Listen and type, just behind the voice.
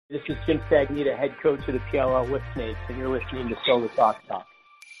This is Jim Stagnita, head coach of the PLL Whip Snakes, and you're listening to Pro Lacrosse Talk.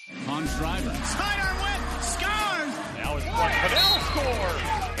 On Schreiber. Sidearm whip, scores! Now it's front. Pavel scores!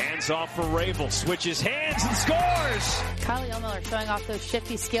 Hands off for Rabel, switches hands and scores! Kyle Miller showing off those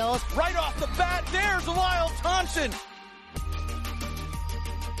shifty skills. Right off the bat, there's Lyle Thompson!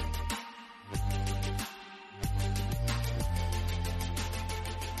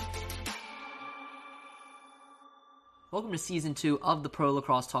 Welcome to Season 2 of the Pro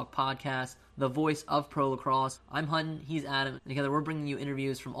Lacrosse Talk podcast, the voice of Pro Lacrosse. I'm Hutton, he's Adam, and together we're bringing you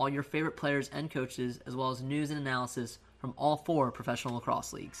interviews from all your favorite players and coaches, as well as news and analysis from all 4 professional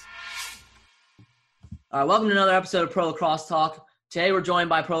lacrosse leagues. All right, welcome to another episode of Pro Lacrosse Talk. Today we're joined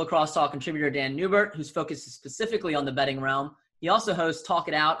by Pro Lacrosse Talk contributor Dan Newbert, whose focus is specifically on the betting realm. He also hosts Talk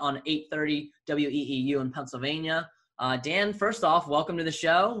It Out on 830 WEEU in Pennsylvania. Dan, first off, welcome to the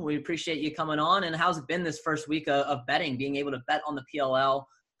show. We appreciate you coming on. And how's it been this first week of betting, being able to bet on the PLL,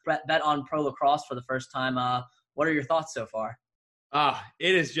 bet on Pro Lacrosse for the first time? What are your thoughts so far?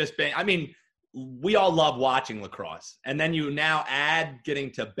 It has just been, we all love watching lacrosse. And then you now add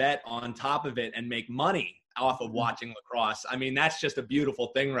getting to bet on top of it and make money off of watching lacrosse. That's just a beautiful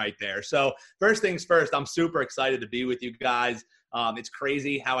thing right there. So first things first, I'm super excited to be with you guys. It's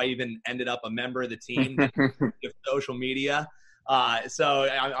crazy how I even ended up a member of the team of social media. So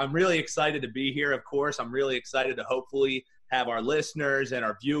I'm really excited to be here, of course. I'm really excited to hopefully have our listeners and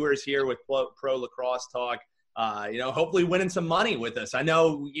our viewers here with Pro Lacrosse Talk, hopefully winning some money with us. I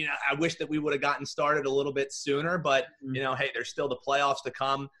know, I wish that we would have gotten started a little bit sooner, but, hey, there's still the playoffs to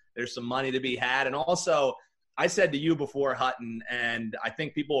come. There's some money to be had. And also, I said to you before, Hutton, and I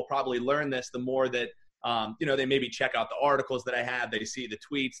think people will probably learn this the more that, they maybe check out the articles that I have, they see the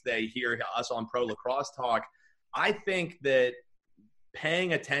tweets, they hear us on Pro Lacrosse Talk. I think that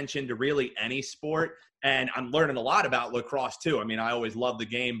paying attention to really any sport, and I'm learning a lot about lacrosse too. I always love the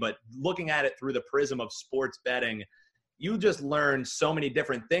game, but looking at it through the prism of sports betting, you just learn so many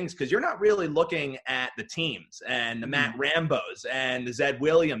different things because you're not really looking at the teams and the Matt Rambos and the Zed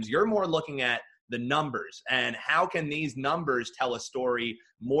Williams. You're more looking at the numbers and how can these numbers tell a story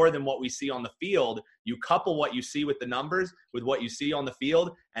more than what we see on the field. You couple what you see with the numbers with what you see on the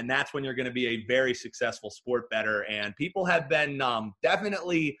field, and that's when you're going to be a very successful sport bettor. And people have been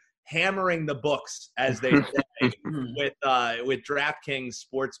definitely hammering the books, as they say, with DraftKings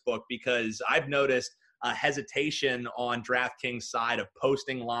Sportsbook, because I've noticed a hesitation on DraftKings side of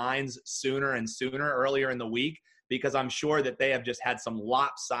posting lines sooner and sooner earlier in the week, because I'm sure that they have just had some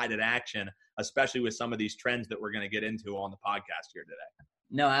lopsided action, especially with some of these trends that we're going to get into on the podcast here today.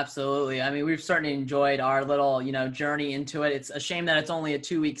 No, absolutely. We've certainly enjoyed our little, journey into it. It's a shame that it's only a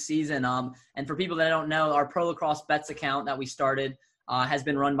 2-week season. And for people that don't know, our Pro Lacrosse Bets account that we started has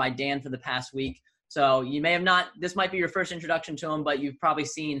been run by Dan for the past week. So you may have not, this might be your first introduction to him, but you've probably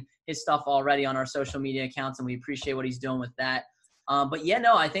seen his stuff already on our social media accounts, and we appreciate what he's doing with that.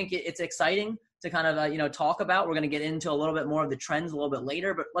 I think it's exciting to kind of, talk about. We're going to get into a little bit more of the trends a little bit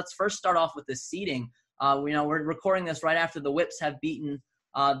later, but let's first start off with the seeding. We're recording this right after the Whips have beaten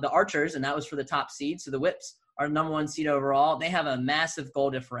the Archers, and that was for the top seed. So the Whips are number 1 seed overall. They have a massive goal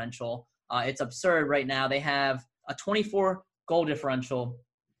differential. It's absurd right now. They have a 24 goal differential.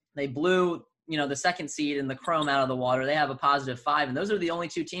 They blew, the second seed in the Chrome out of the water. They have a positive 5, and those are the only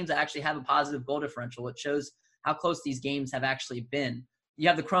 2 teams that actually have a positive goal differential. It shows how close these games have actually been. You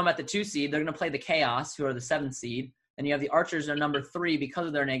have the Chrome at the 2 seed. They're going to play the Chaos, who are the 7th seed. And you have the Archers, are number 3 because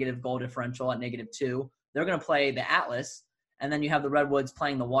of their negative goal differential at -2. They're going to play the Atlas. And then you have the Redwoods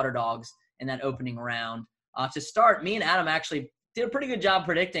playing the Water Dogs in that opening round. To start, me and Adam actually did a pretty good job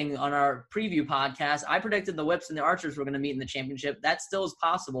predicting on our preview podcast. I predicted the Whips and the Archers were going to meet in the championship. That still is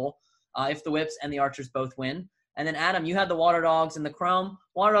possible if the Whips and the Archers both win. And then, Adam, you had the Water Dogs and the Chrome.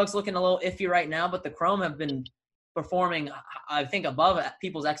 Water Dogs looking a little iffy right now, but the Chrome have been performing, I think, above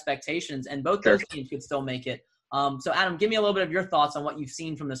people's expectations, and both those teams could still make it. So, Adam, give me a little bit of your thoughts on what you've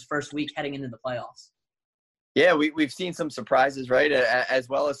seen from this first week heading into the playoffs. Yeah, we've seen some surprises, right, as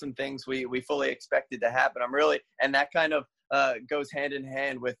well as some things we fully expected to happen. And that kind of goes hand in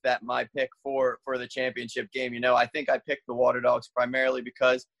hand with my pick for the championship game. I think I picked the Water Dogs primarily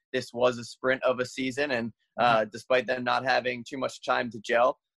because this was a sprint of a season, and despite them not having too much time to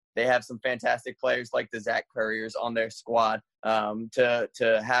gel, they have some fantastic players like the Zach Couriers on their squad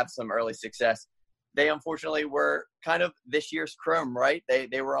to have some early success. They unfortunately were kind of this year's Chrome, right?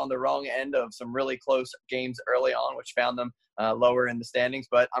 They were on the wrong end of some really close games early on, which found them lower in the standings.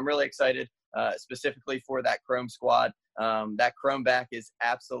 But I'm really excited specifically for that Chrome squad. That Chrome back is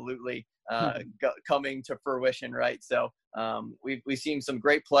absolutely coming to fruition, right? So we've seen some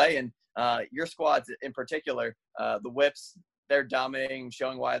great play, and your squads in particular, the Whips, they're dominating,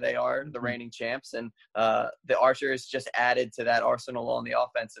 showing why they are the reigning champs. And the Archers just added to that arsenal on the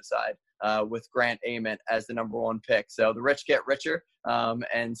offensive side with Grant Ament as the number 1 pick. So the rich get richer,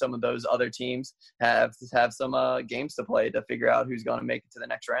 and some of those other teams have some games to play to figure out who's going to make it to the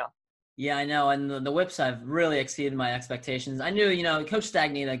next round. Yeah, I know. And the Whips have really exceeded my expectations. I knew, Coach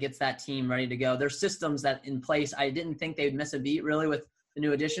Stagnita gets that team ready to go. There's systems that in place. I didn't think they would miss a beat really with the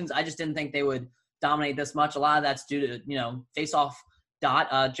new additions. I just didn't think they would dominate this much. A lot of that's due to, face-off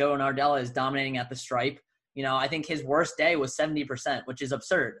dot. Joe Nardella is dominating at the stripe. I think his worst day was 70%, which is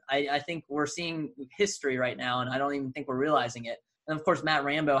absurd. I think we're seeing history right now, and I don't even think we're realizing it. And, of course, Matt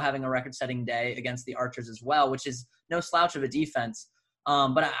Rambo having a record-setting day against the Archers as well, which is no slouch of a defense.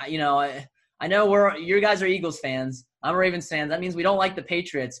 But I know you guys are Eagles fans. I'm a Ravens fan. That means we don't like the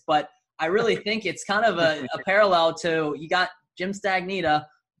Patriots. But I really think it's kind of a parallel to you got Jim Stagnita,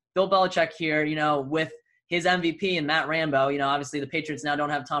 Bill Belichick here, with his MVP and Matt Rambo. Obviously the Patriots now don't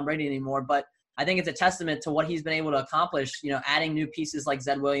have Tom Brady anymore. But I think it's a testament to what he's been able to accomplish, adding new pieces like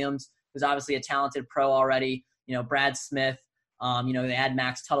Zed Williams, who's obviously a talented pro already, Brad Smith. They had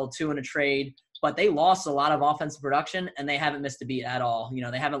Max Tuttle too in a trade. But they lost a lot of offensive production, and they haven't missed a beat at all.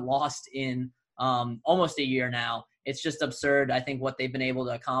 They haven't lost in almost a year now. It's just absurd, I think, what they've been able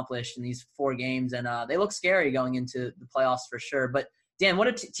to accomplish in these 4 games. And they look scary going into the playoffs for sure. But, Dan, what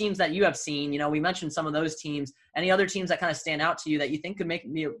are teams that you have seen? We mentioned some of those teams. Any other teams that kind of stand out to you that you think could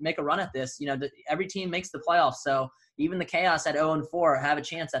make a run at this? Every team makes the playoffs. So even the Chaos at 0-4 have a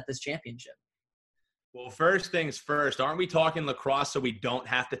chance at this championship. Well, first things first, aren't we talking lacrosse so we don't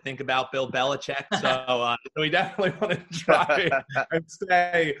have to think about Bill Belichick? So we definitely want to try and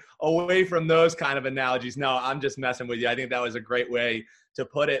stay away from those kind of analogies. No, I'm just messing with you. I think that was a great way to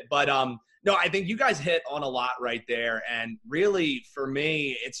put it. But, no, I think you guys hit on a lot right there. And really, for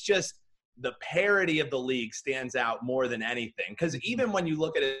me, it's just the parity of the league stands out more than anything. Because even when you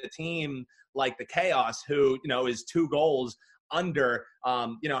look at a team like the Chaos, who, is 2 goals under,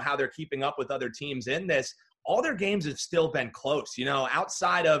 how they're keeping up with other teams in this, all their games have still been close,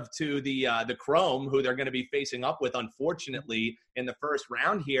 outside of to the Chrome, who they're going to be facing up with, unfortunately, in the first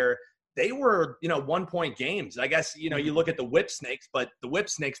round here. They were, 1-point games. I guess, you look at the Whip Snakes, but the Whip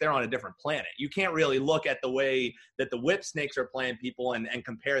Snakes, they're on a different planet. You can't really look at the way that the Whip Snakes are playing people and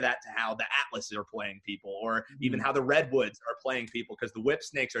compare that to how the Atlases are playing people, or even how the Redwoods are playing people, because the Whip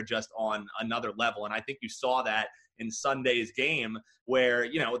Snakes are just on another level. And I think you saw that in Sunday's game where,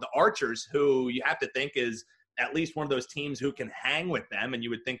 the Archers, who you have to think is at least one of those teams who can hang with them, and you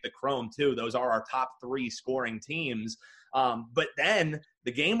would think the Chrome too, those are our top 3 scoring teams. But then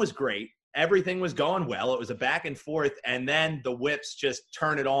the game was great. Everything was going well. It was a back and forth, and then the Whips just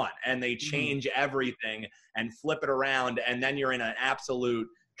turn it on and they change everything and flip it around, and then you're in an absolute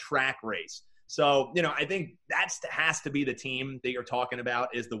track race. So, I think that has to be the team that you're talking about,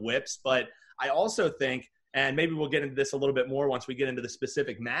 is the Whips. But I also think, and maybe we'll get into this a little bit more once we get into the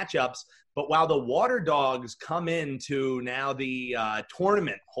specific matchups, but while the Water Dogs come into now the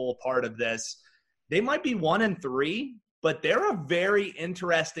tournament whole part of this, they might be 1-3, but they're a very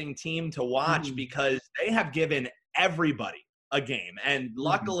interesting team to watch because they have given everybody a game. And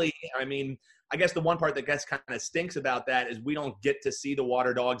luckily, I guess the one part that kind of stinks about that is we don't get to see the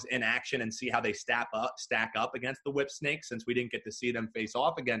Water Dogs in action and see how they stack up against the Whip Snakes, since we didn't get to see them face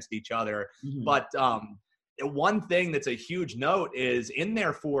off against each other. But one thing that's a huge note is in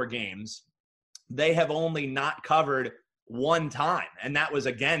their 4 games, they have only not covered 1 time, and that was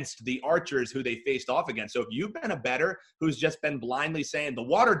against the Archers, who they faced off against. So if you've been a bettor who's just been blindly saying the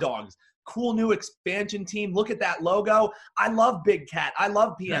Water Dogs, cool new expansion team, look at that logo, I love Big Cat, I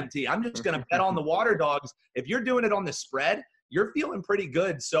love PMT, I'm just going to bet on the Water Dogs. If you're doing it on the spread, you're feeling pretty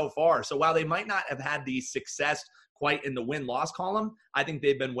good so far. So while they might not have had the success quite in the win-loss column, I think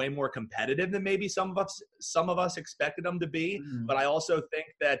they've been way more competitive than maybe some of us expected them to be. But I also think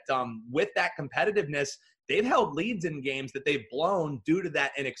that with that competitiveness, they've held leads in games that they've blown due to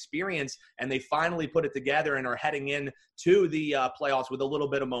that inexperience, and they finally put it together and are heading in to the playoffs with a little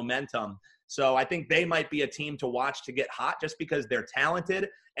bit of momentum. So I think they might be a team to watch to get hot, just because they're talented,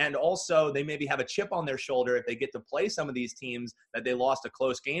 and also they maybe have a chip on their shoulder if they get to play some of these teams that they lost a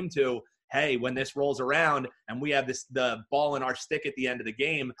close game to. Hey, when this rolls around and we have the ball in our stick at the end of the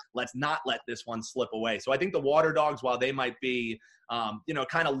game, let's not let this one slip away. So I think the Water Dogs, while they might be,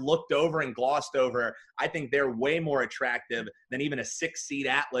 kind of looked over and glossed over, I think they're way more attractive than even a 6-seed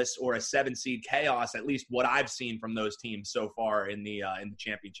Atlas or a 7-seed Chaos, at least what I've seen from those teams so far in the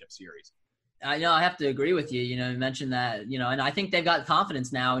championship series. I know, I have to agree with you. You mentioned that, and I think they've got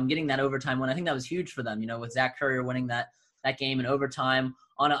confidence now in getting that overtime win. I think that was huge for them, with Zach Currier winning that game in overtime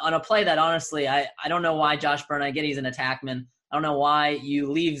on a play that, honestly, I don't know why Josh Byrne, I get he's an attackman. I don't know why you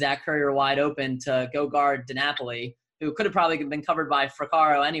leave Zach Currier wide open to go guard DiNapoli, who could have probably been covered by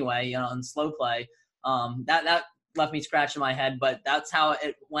Fraccaro anyway, on slow play. That left me scratching my head, but that's how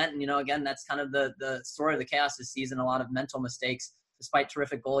it went. And, again, that's kind of the story of the Chaos this season, a lot of mental mistakes, despite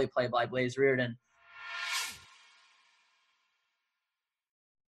terrific goalie play by Blaze Reardon.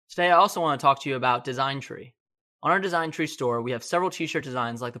 Today, I also want to talk to you about Design Tree. On our Design Tree store, we have several t-shirt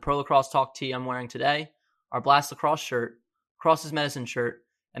designs like the Pro Lacrosse Talk tee I'm wearing today, our Blast Lacrosse shirt, Cross's Medicine shirt,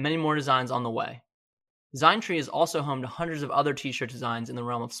 and many more designs on the way. Design Tree is also home to hundreds of other t-shirt designs in the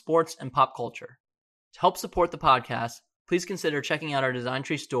realm of sports and pop culture. To help support the podcast, please consider checking out our Design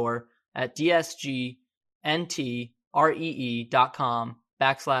Tree store at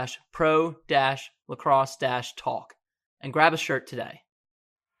dsgntree.com/pro-lacrosse-talk and grab a shirt today.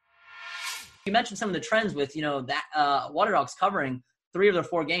 You mentioned some of the trends with, that Water Dogs covering 3 of their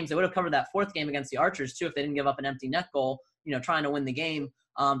 4 games. They would have covered that 4th game against the Archers too if they didn't give up an empty net goal, trying to win the game.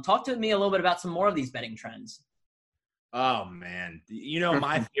 Talk to me a little bit about some more of these betting trends. Oh, man.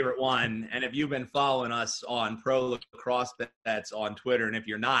 My favorite one, and if you've been following us on Pro Lacrosse Bets on Twitter, and if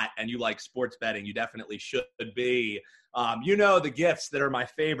you're not and you like sports betting, you definitely should be. The gifts that are my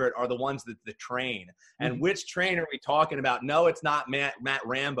favorite are the ones that the train. And which train are we talking about? No, it's not Matt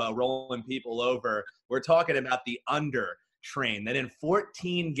Rambo rolling people over. We're talking about the under train, that in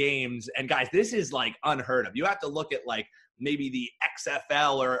 14 games, and guys, this is like unheard of. You have to look at like maybe the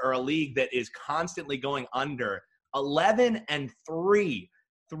XFL or a league that is constantly going under. 11-3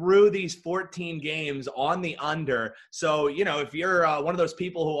 through these 14 games on the under. So, if you're one of those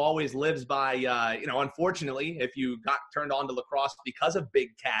people who always lives by, unfortunately, if you got turned on to lacrosse because of Big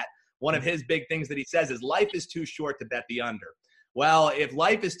Cat, one of his big things that he says is life is too short to bet the under. Well, if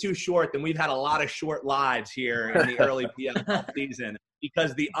life is too short, then we've had a lot of short lives here in the early PLL season,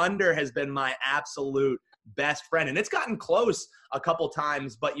 because the under has been my absolute best friend. And it's gotten close a couple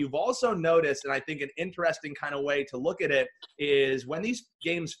times, but you've also noticed, and I think an interesting kind of way to look at it is when these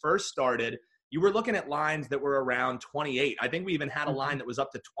games first started, you were looking at lines that were around 28. I think we even had a line that was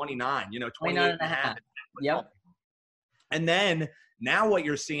up to 29, 28 and a half. Yep. And then now what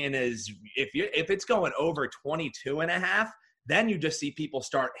you're seeing is if it's going over 22 and a half, then you just see people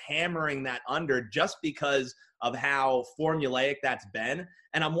start hammering that under just because of how formulaic that's been.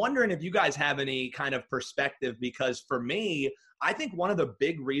 And I'm wondering if you guys have any kind of perspective, because for me, I think one of the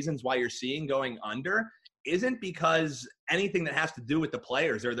big reasons why you're seeing going under isn't because anything that has to do with the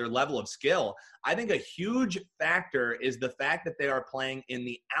players or their level of skill. I think a huge factor is the fact that they are playing in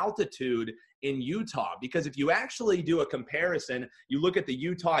the altitude in Utah, because if you actually do a comparison, you look at the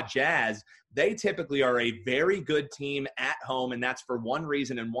Utah Jazz, they typically are a very good team at home, and that's for one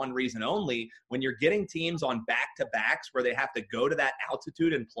reason and one reason only. When you're getting teams on back-to-backs where they have to go to that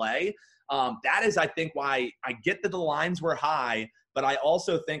altitude and play, that is, I think, why I get that the lines were high, but I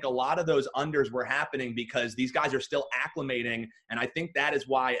also think a lot of those unders were happening because these guys are still acclimating, and I think that is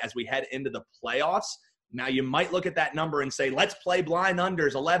why as we head into the playoffs, now you might look at that number and say, let's play blind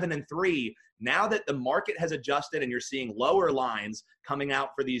unders 11-3. Now that the market has adjusted and you're seeing lower lines coming out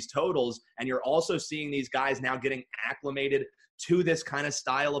for these totals, and you're also seeing these guys now getting acclimated to this kind of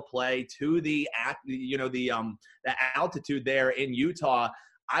style of play, to the altitude there in Utah,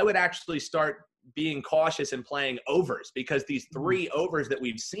 I would actually start being cautious and playing overs, because these 3 overs that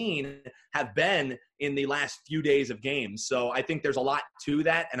we've seen have been in the last few days of games. So I think there's a lot to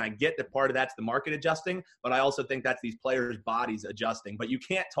that, and I get that part of that's the market adjusting, but I also think that's these players' bodies adjusting. But you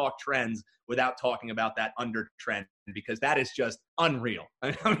can't talk trends without talking about that under trend, because that is just unreal. I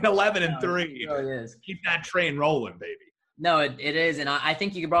mean, 11-3. It really is. Keep that train rolling, baby. No, it is. And I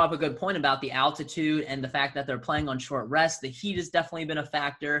think you brought up a good point about the altitude and the fact that they're playing on short rest. The heat has definitely been a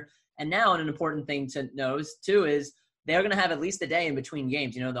factor. And now an important thing to know too is they're going to have at least a day in between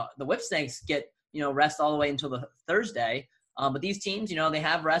games. The Whipsnakes get, rest all the way until the Thursday. But these teams, they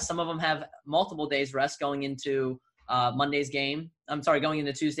have rest. Some of them have multiple days rest going into going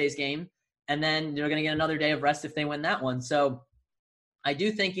into Tuesday's game. And then they're going to get another day of rest if they win that one. So I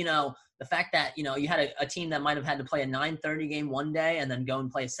do think, the fact that, you had a team that might have had to play a 9:30 game one day and then go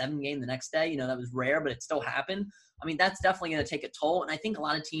and play a 7 game the next day, that was rare, but it still happened. I mean, that's definitely going to take a toll. And I think a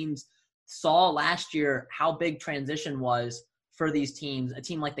lot of teams saw last year how big transition was for these teams. A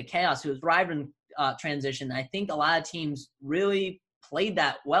team like the Chaos, who was thrived in transition, I think a lot of teams really played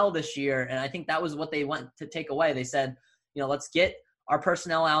that well this year. And I think that was what they went to take away. They said, let's get our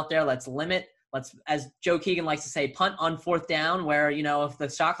personnel out there. Let's limit. Let's, as Joe Keegan likes to say, punt on 4th down, where, if the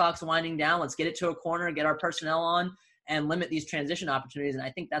shot clock's winding down, let's get it to a corner, get our personnel on, and limit these transition opportunities. And I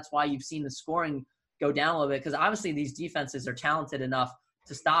think that's why you've seen the scoring go down a little bit, because obviously these defenses are talented enough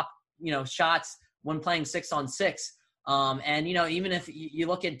to stop, shots when playing 6-on-6. And, even if you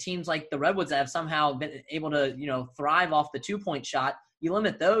look at teams like the Redwoods that have somehow been able to, thrive off the 2-point shot, you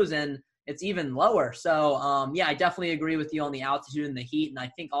limit those and it's even lower. So, I definitely agree with you on the altitude and the heat. And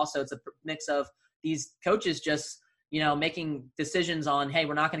I think also it's a mix of these coaches just, making decisions on, hey,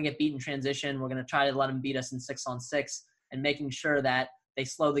 we're not going to get beat in transition. We're going to try to let them beat us in 6-on-6 and making sure that they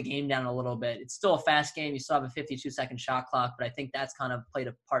slow the game down a little bit. It's still a fast game. You still have a 52-second shot clock, but I think that's kind of played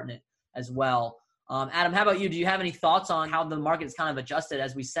a part in it as well. Adam, how about you? Do you have any thoughts on how the market is kind of adjusted,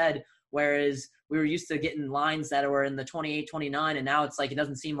 as we said, whereas we were used to getting lines that were in the 28, 29, and now it's like it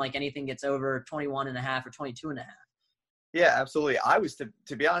doesn't seem like anything gets over 21.5 or 22.5. Yeah, absolutely. I was,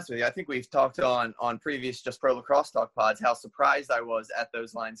 to be honest with you, I think we've talked on previous Just Pro Lacrosse Talk pods how surprised I was at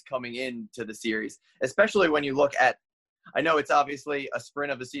those lines coming into the series, especially when you look at, I know it's obviously a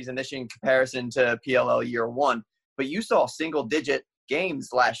sprint of the season this year in comparison to PLL year one, but you saw single-digit games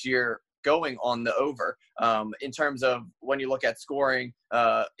last year going on the over in terms of when you look at scoring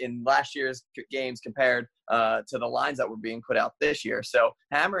in last year's games compared to the lines that were being put out this year. So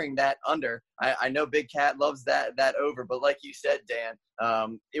hammering that under, I know Big Cat loves that over, but like you said,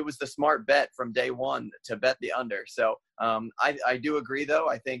 Dan, it was the smart bet from day one to bet the under. So I do agree, though.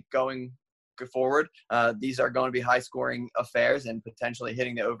 I think going forward, these are going to be high scoring affairs, and potentially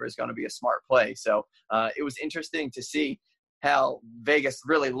hitting the over is going to be a smart play. So it was interesting to see how Vegas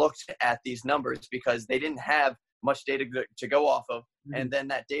really looked at these numbers, because they didn't have much data to go off of. Mm-hmm. And then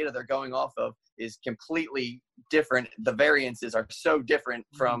that data they're going off of is completely different. The variances are so different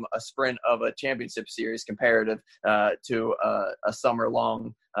from a sprint of a championship series comparative to a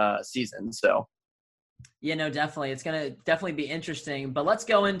summer-long season. So, yeah, no, definitely. It's going to definitely be interesting. But let's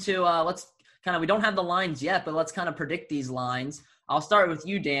go into we don't have the lines yet, but let's kind of predict these lines. I'll start with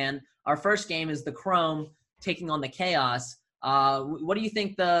you, Dan. Our first game is the Chrome taking on the Chaos. What do you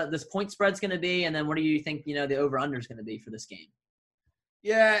think this point spread's going to be? And then what do you think, the over-under is going to be for this game?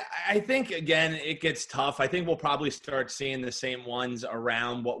 Yeah, I think, again, it gets tough. I think we'll probably start seeing the same ones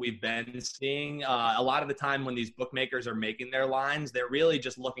around what we've been seeing. A lot of the time when these bookmakers are making their lines, they're really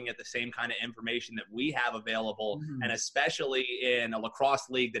just looking at the same kind of information that we have available. Mm-hmm. And especially in a lacrosse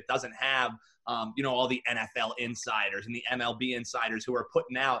league that doesn't have, all the NFL insiders and the MLB insiders who are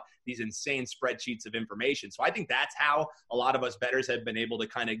putting out these insane spreadsheets of information. So I think that's how a lot of us bettors have been able to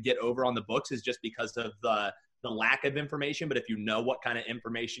kind of get over on the books, is just because of the lack of information. But if you know what kind of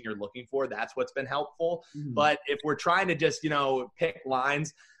information you're looking for, that's what's been helpful. Mm-hmm. But if we're trying to just, pick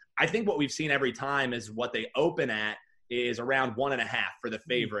lines, I think what we've seen every time is what they open at is around 1.5 for the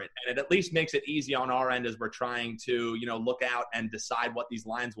favorite. And it at least makes it easy on our end as we're trying to, look out and decide what these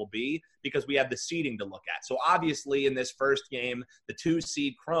lines will be, because we have the seeding to look at. So obviously in this first game, the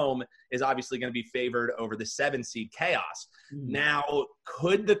 2-seed Chrome is obviously going to be favored over the 7-seed Chaos. Mm-hmm. Now,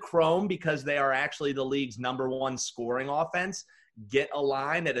 could the Chrome, because they are actually the league's #1 scoring offense, get a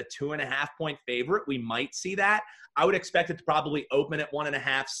line at a 2.5-point favorite? We might see that. I would expect it to probably open at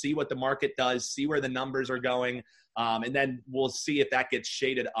 1.5, see what the market does, see where the numbers are going. And then we'll see if that gets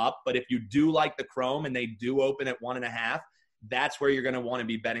shaded up. But if you do like the Chrome and they do open at 1.5, that's where you're going to want to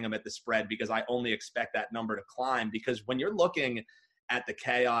be betting them at the spread, because I only expect that number to climb. Because when you're looking at the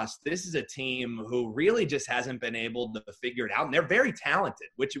Chaos, this is a team who really just hasn't been able to figure it out. And they're very talented,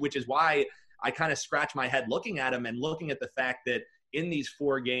 which is why I kind of scratch my head looking at them and looking at the fact that in these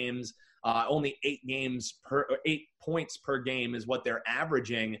 4 games, only 8 points per game is what they're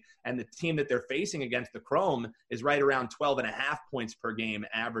averaging. And the team that they're facing against, the Chrome, is right around 12.5 points per game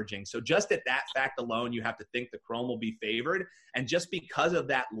averaging. So just at that fact alone, you have to think the Chrome will be favored. And just because of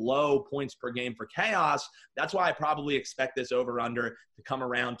that low points per game for Chaos, that's why I probably expect this over-under to come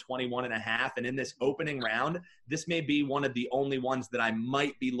around 21.5. And in this opening round, this may be one of the only ones that I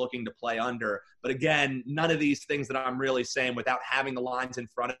might be looking to play under. But again, none of these things that I'm really saying without having the lines in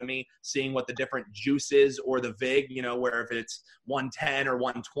front of me, seeing what the different juice is, or the VIG, where if it's 110 or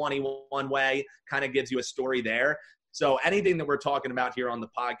 120 one way, kind of gives you a story there. So anything that we're talking about here on the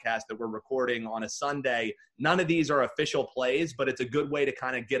podcast that we're recording on a Sunday, none of these are official plays, but it's a good way to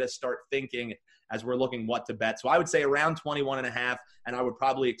kind of get us start thinking as we're looking what to bet. So I would say around 21.5, and I would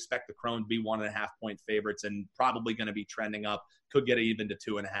probably expect the Chrome to be 1.5-point favorites, and probably going to be trending up. Could get even to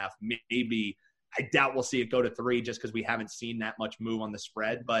 2.5, maybe. I doubt we'll see it go to 3 just because we haven't seen that much move on the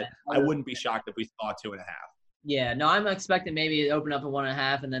spread, but I wouldn't be shocked if we saw 2.5. Yeah, no, I'm expecting maybe it open up at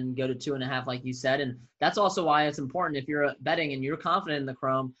 1.5 and then go to 2.5, like you said. And that's also why it's important, if you're betting and you're confident in the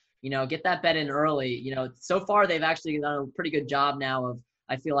Chrome, get that bet in early. So far they've actually done a pretty good job now of,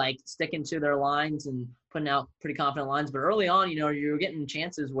 I feel like, sticking to their lines and putting out pretty confident lines. But early on, you're getting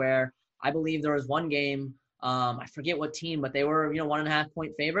chances where I believe there was one game I forget what team, but they were, 1.5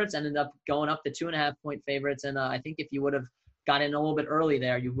 point favorites, ended up going up to 2.5 point favorites. And I think if you would have got in a little bit early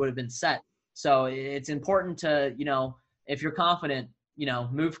there, you would have been set. So it's important to, if you're confident,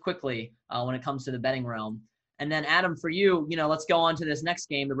 move quickly when it comes to the betting realm. And then Adam, for you, let's go on to this next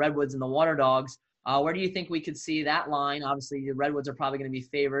game, the Redwoods and the Water Dogs. Where do you think we could see that line? Obviously, the Redwoods are probably going to be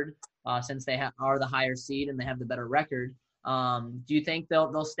favored since they are the higher seed and they have the better record. Do you think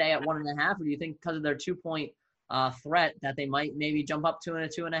they'll stay at 1.5, or do you think because of their 2-point threat that they might maybe jump up to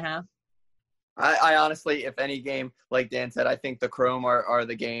 2.5? I honestly, if any game, like Dan said, I think the Chrome are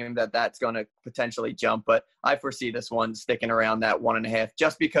the game that's going to potentially jump. But I foresee this one sticking around that 1.5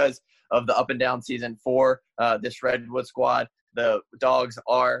 just because of the up and down season for this Redwood squad. The Dogs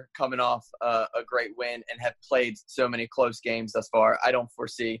are coming off a great win and have played so many close games thus far. I don't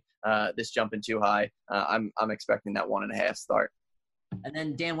foresee this jumping too high. I'm expecting that 1.5 start. And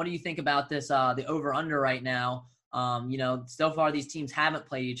then, Dan, what do you think about this, the over-under right now? So far these teams haven't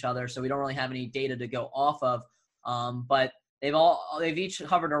played each other, so we don't really have any data to go off of. But they've each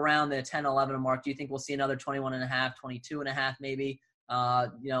hovered around the 10-11 mark. Do you think we'll see another 21.5, 22.5 maybe,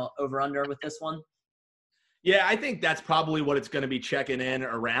 over-under with this one? Yeah, I think that's probably what it's going to be checking in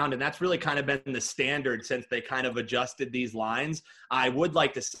around, and that's really kind of been the standard since they kind of adjusted these lines. I would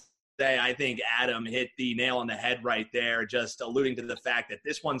like to say I think Adam hit the nail on the head right there, just alluding to the fact that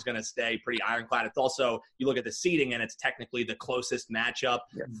this one's going to stay pretty ironclad. It's also, you look at the seeding, and it's technically the closest matchup,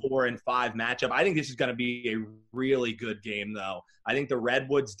 4 and 5 matchup. I think this is going to be a really good game, though. I think the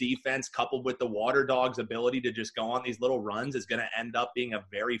Redwoods defense, coupled with the Water Dogs' ability to just go on these little runs, is going to end up being a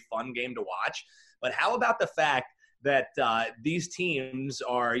very fun game to watch. But how about the fact that these teams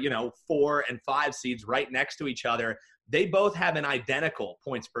are, 4 and 5 seeds right next to each other? They both have an identical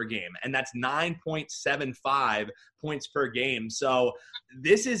points per game, and that's 9.75 points per game. So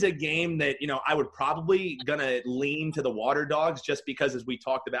this is a game that, I would probably going to lean to the Water Dogs just because, as we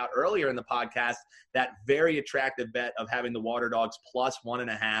talked about earlier in the podcast, that very attractive bet of having the Water Dogs plus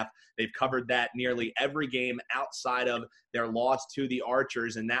 1.5. They've covered that nearly every game outside of their loss to the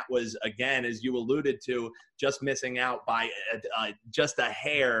Archers. And that was, again, as you alluded to, just missing out by just a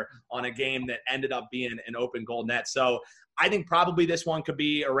hair on a game that ended up being an open goal net. So I think probably this one could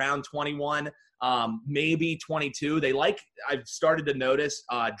be around 21, maybe 22. I've started to notice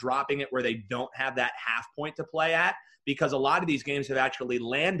dropping it where they don't have that half point to play at, because a lot of these games have actually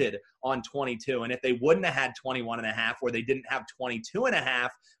landed on 22. And if they wouldn't have had 21.5, or they didn't have 22.5,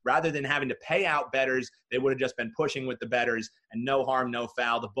 rather than having to pay out bettors, they would have just been pushing with the bettors, and no harm, no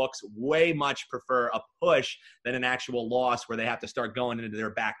foul. The books way much prefer a push than an actual loss where they have to start going into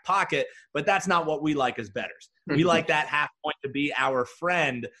their back pocket. But that's not what we like as bettors. We like that half point to be our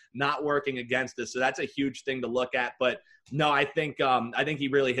friend, not working against us. So that's a huge thing to look at. But no, I think he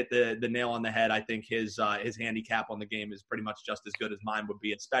really hit the nail on the head. I think his handicap on the game is pretty much just as good as mine would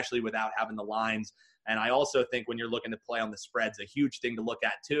be, especially without having the lines. And I also think when you're looking to play on the spreads, a huge thing to look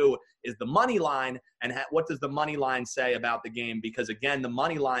at too is the money line. And what does the money line say about the game? Because again, the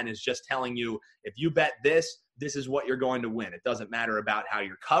money line is just telling you, if you bet this is what you're going to win. It doesn't matter about how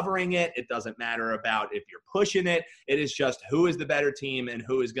you're covering it. It doesn't matter about if you're pushing it. It is just who is the better team and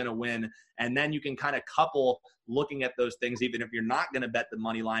who is going to win. And then you can kind of couple looking at those things, even if you're not going to bet the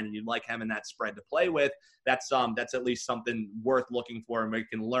money line and you'd like having that spread to play with. That's at least something worth looking for, and we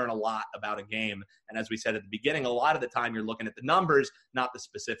can learn a lot about a game. And as we said at the beginning, a lot of the time you're looking at the numbers, not the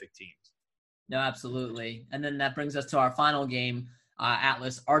specific teams. No, absolutely. And then that brings us to our final game,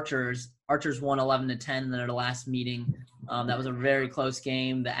 Atlas Archers. Archers won 11-10 in their last meeting. That was a very close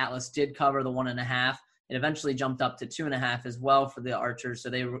game. The Atlas did cover the 1.5. It eventually jumped up to 2.5 as well for the Archers, so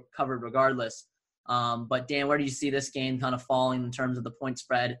they covered regardless. But Dan, where do you see this game kind of falling in terms of the point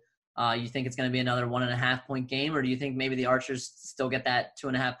spread? You think it's going to be another 1.5 point game, or do you think maybe the Archers still get that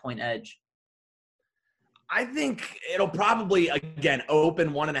 2.5 point edge? I think it'll probably, again,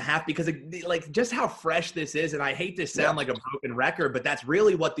 open 1.5 because, just how fresh this is, and I hate to sound like a broken record, but that's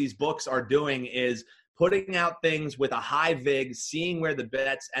really what these books are doing, is putting out things with a high vig, seeing where the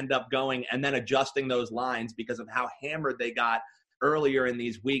bets end up going, and then adjusting those lines because of how hammered they got earlier in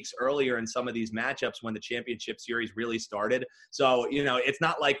these weeks, earlier in some of these matchups when the championship series really started. So, it's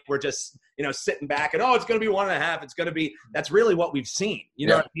not like we're just, sitting back and, it's going to be 1.5. It's going to be, that's really what we've seen. You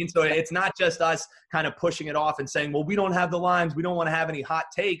know what I mean? So it's not just us kind of pushing it off and saying, well, we don't have the lines. We don't want to have any hot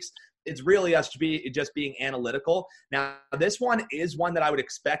takes. It's really us just being analytical. Now, this one is one that I would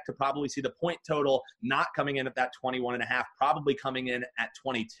expect to probably see the point total not coming in at that 21.5, probably coming in at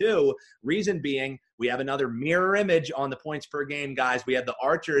 22. Reason being, we have another mirror image on the points per game, guys. We have the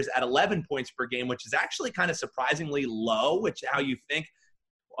Archers at 11 points per game, which is actually kind of surprisingly low, which how you think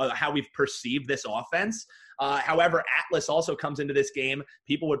how we've perceived this offense. However, Atlas also comes into this game.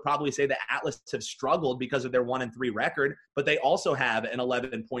 People would probably say that Atlas have struggled because of their 1-3 record, but they also have an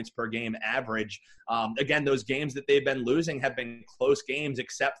 11 points per game average. Again, those games that they've been losing have been close games,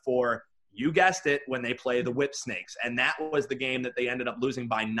 except for, you guessed it, when they play the Whip Snakes. And that was the game that they ended up losing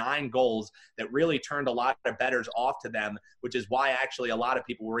by 9 goals that really turned a lot of bettors off to them, which is why actually a lot of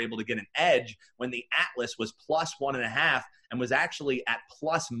people were able to get an edge when the Atlas was plus 1.5 and was actually at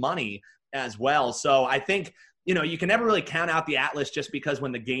plus money as well. So I think, you can never really count out the Atlas just because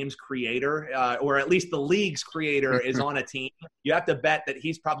when the game's creator, or at least the league's creator, is on a team, you have to bet that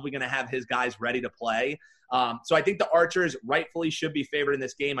he's probably going to have his guys ready to play. So I think the Archers rightfully should be favored in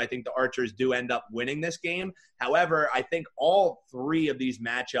this game. I think the Archers do end up winning this game. However, I think all 3 of these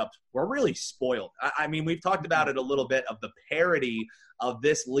matchups were really spoiled. I mean, we've talked about it a little bit of the parity of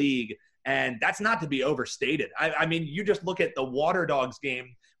this league, and that's not to be overstated. I mean, you just look at the Water Dogs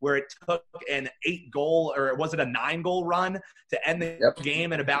game where it took an 8-goal, or was it a 9-goal run to end the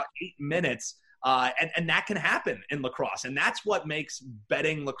game in about 8 minutes. And that can happen in lacrosse. And that's what makes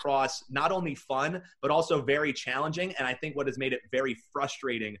betting lacrosse not only fun, but also very challenging. And I think what has made it very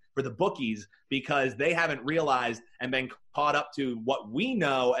frustrating for the bookies, because they haven't realized and been caught up to what we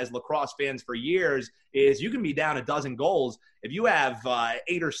know as lacrosse fans for years is you can be down a dozen goals. If you have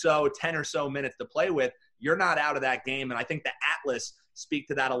 8 or so, 10 or so minutes to play with, you're not out of that game. And I think the Atlas speak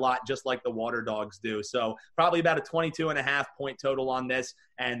to that a lot, just like the Water Dogs do. So probably about a 22.5 point total on this,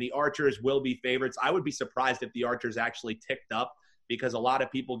 and the Archers will be favorites. I would be surprised if the Archers actually ticked up, because a lot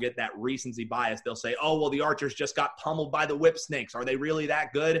of people get that recency bias. They'll say, oh, well, the Archers just got pummeled by the Whip Snakes. Are they really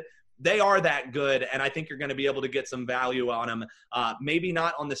that good? They are that good, and I think you're going to be able to get some value on them. Maybe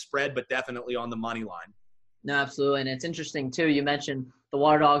not on the spread, but definitely on the money line. No, absolutely. And it's interesting, too. You mentioned the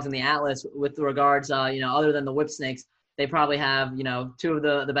Water Dogs and the Atlas with regards, other than the Whip Snakes. They probably have, 2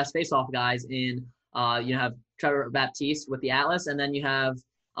 of the best face-off guys in, you have Trevor Baptiste with the Atlas, and then you have,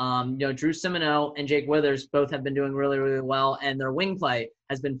 Drew Simoneau and Jake Withers both have been doing really, really well, and their wing play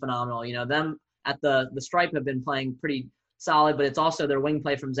has been phenomenal. Them at the stripe have been playing pretty solid, but it's also their wing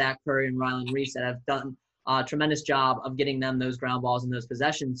play from Zach Curry and Rylan Reese that have done a tremendous job of getting them those ground balls and those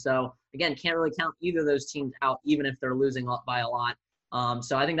possessions. So, again, can't really count either of those teams out, even if they're losing by a lot.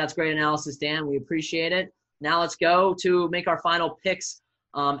 So I think that's great analysis, Dan. We appreciate it. Now let's go to make our final picks.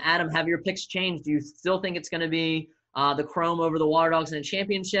 Adam, have your picks changed? Do you still think it's going to be the Chrome over the Water Dogs in a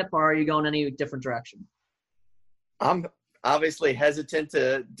championship, or are you going any different direction? I'm obviously hesitant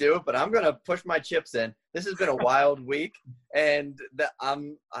to do it, but I'm going to push my chips in. This has been a wild week, and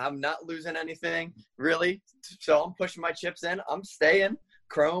I'm not losing anything, really. So I'm pushing my chips in. I'm staying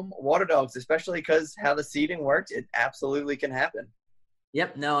Chrome Water Dogs, especially because how the seeding works. It absolutely can happen.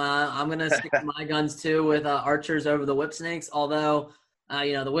 Yep. No, I'm going to stick to my guns, too, with Archers over the Whip Snakes, although,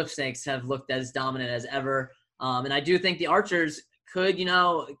 the Whip Snakes have looked as dominant as ever. And I do think the Archers could,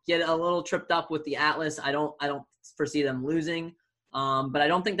 get a little tripped up with the Atlas. I don't foresee them losing, but I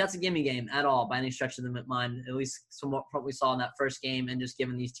don't think that's a gimme game at all by any stretch of the mind, at least from what we saw in that first game and just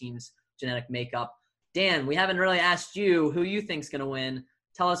given these teams' genetic makeup. Dan, we haven't really asked you who you think's going to win.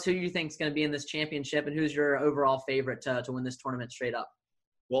 Tell us who you think's going to be in this championship and who's your overall favorite to win this tournament straight up.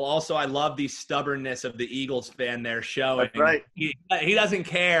 Well, also, I love the stubbornness of the Eagles fan they're showing. That's right. He doesn't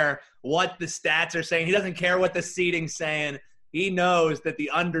care what the stats are saying. He doesn't care what the seeding's saying. He knows that the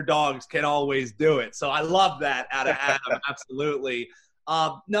underdogs can always do it. So I love that out of Adam, absolutely.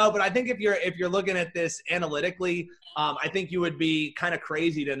 No, but I think if you're looking at this analytically, I think you would be kind of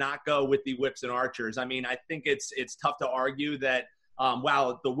crazy to not go with the Whips and Archers. I mean, I think it's tough to argue that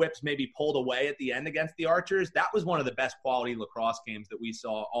while the Whips maybe pulled away at the end against the Archers, that was one of the best quality lacrosse games that we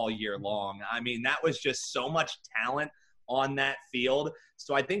saw all year long. I mean, that was just so much talent on that field.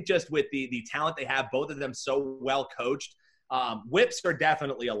 So I think just with the talent they have, both of them so well coached, Whips are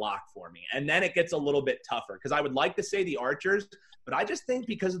definitely a lock for me. And then it gets a little bit tougher because I would like to say the Archers, but I just think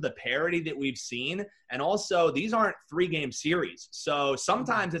because of the parity that we've seen, and also these aren't 3-game series. So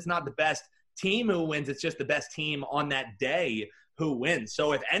sometimes it's not the best team who wins, it's just the best team on that day who wins.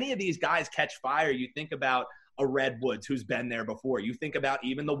 So if any of these guys catch fire, you think about a Redwoods who's been there before. You think about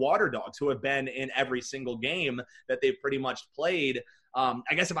even the Water Dogs who have been in every single game that they've pretty much played. I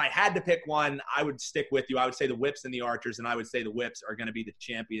guess if I had to pick one, I would stick with you. I would say the Whips and the Archers, and I would say the Whips are going to be the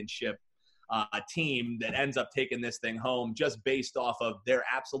championship team that ends up taking this thing home just based off of their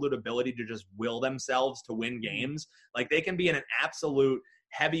absolute ability to just will themselves to win games. Like they can be in an absolute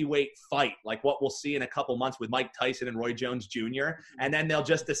heavyweight fight like what we'll see in a couple months with Mike Tyson and Roy Jones Jr. And then they'll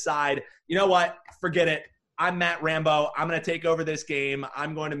just decide, you know what, forget it. I'm Matt Rambo. I'm going to take over this game.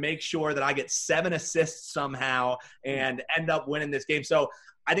 I'm going to make sure that I get 7 assists somehow and end up winning this game. So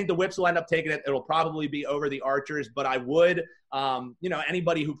I think the Whips will end up taking it. It'll probably be over the Archers, but I would,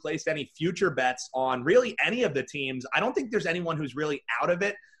 anybody who placed any future bets on really any of the teams, I don't think there's anyone who's really out of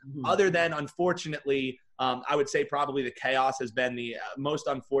it, other than, unfortunately, I would say probably the Chaos has been the most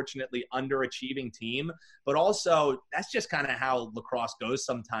unfortunately underachieving team. But also, that's just kind of how lacrosse goes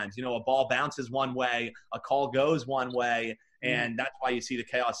sometimes. A ball bounces one way, a call goes one way, and that's why you see the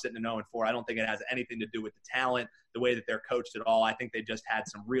Chaos sitting at 0-4. I don't think it has anything to do with the talent, the way that they're coached at all. I think they just had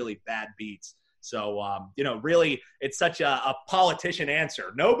some really bad beats. So, really, it's such a politician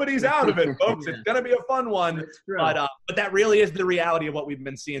answer. Nobody's out of it, folks. It's going to be a fun one. But that really is the reality of what we've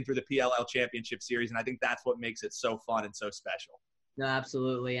been seeing through the PLL Championship Series, and I think that's what makes it so fun and so special. No,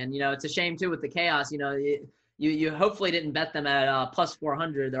 absolutely. And, it's a shame, too, with the Chaos. You hopefully didn't bet them at plus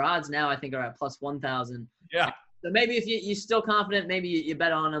 400. Their odds now, I think, are at plus 1,000. Yeah. So maybe if you're still confident, maybe you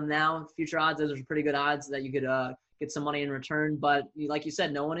bet on them now. Future odds, those are pretty good odds that you could get some money in return. But like you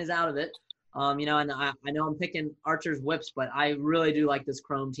said, no one is out of it. And I know I'm picking Archers Whips, but I really do like this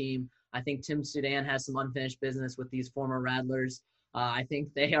Chrome team. I think Tim Sudan has some unfinished business with these former Rattlers. I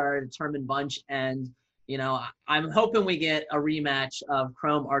think they are a determined bunch. And, I'm hoping we get a rematch of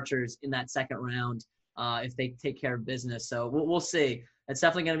Chrome Archers in that second round if they take care of business. So we'll see. It's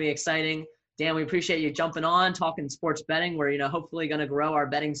definitely going to be exciting. Dan, we appreciate you jumping on, talking sports betting. We're, hopefully going to grow our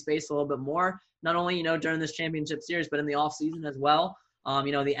betting space a little bit more, not only, during this championship series, but in the off season as well.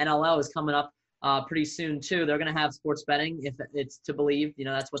 The NLL is coming up pretty soon too. They're going to have sports betting if it's to believe.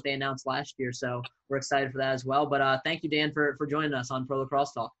 That's what they announced last year. So we're excited for that as well. But thank you, Dan, for joining us on Pro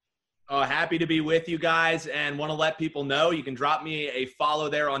Lacrosse Talk. Oh, happy to be with you guys, and want to let people know you can drop me a follow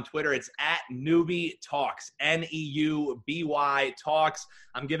there on Twitter. It's at Newby Talks, Neuby Talks.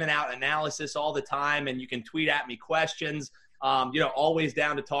 I'm giving out analysis all the time, and you can tweet at me questions. Always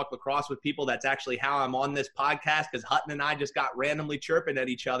down to talk lacrosse with people. That's actually how I'm on this podcast, because Hutton and I just got randomly chirping at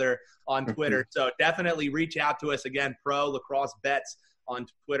each other on Twitter. So definitely reach out to us again, Pro Lacrosse Bets on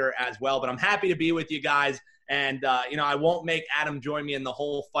Twitter as well. But I'm happy to be with you guys. And, I won't make Adam join me in the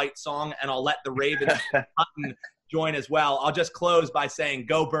whole fight song, and I'll let the Ravens Hutton join as well. I'll just close by saying,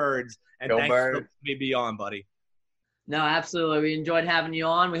 go Birds. And go thanks Birds. for me be on, buddy. No, absolutely. We enjoyed having you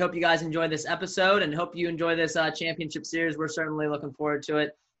on. We hope you guys enjoyed this episode and hope you enjoy this championship series. We're certainly looking forward to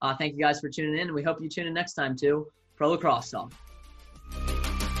it. Thank you guys for tuning in, and we hope you tune in next time too. Pro Lacrosse Talk.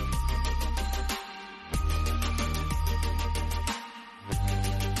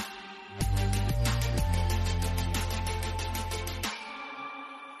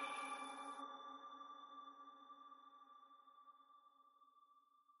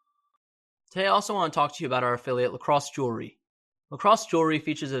 Today, I also want to talk to you about our affiliate, Lacrosse Jewelry. Lacrosse Jewelry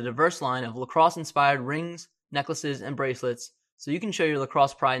features a diverse line of lacrosse-inspired rings, necklaces, and bracelets, so you can show your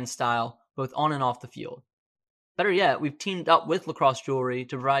lacrosse pride and style, both on and off the field. Better yet, we've teamed up with Lacrosse Jewelry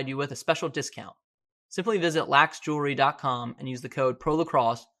to provide you with a special discount. Simply visit laxjewelry.com and use the code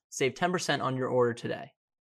PROLACROSSE to save 10% on your order today.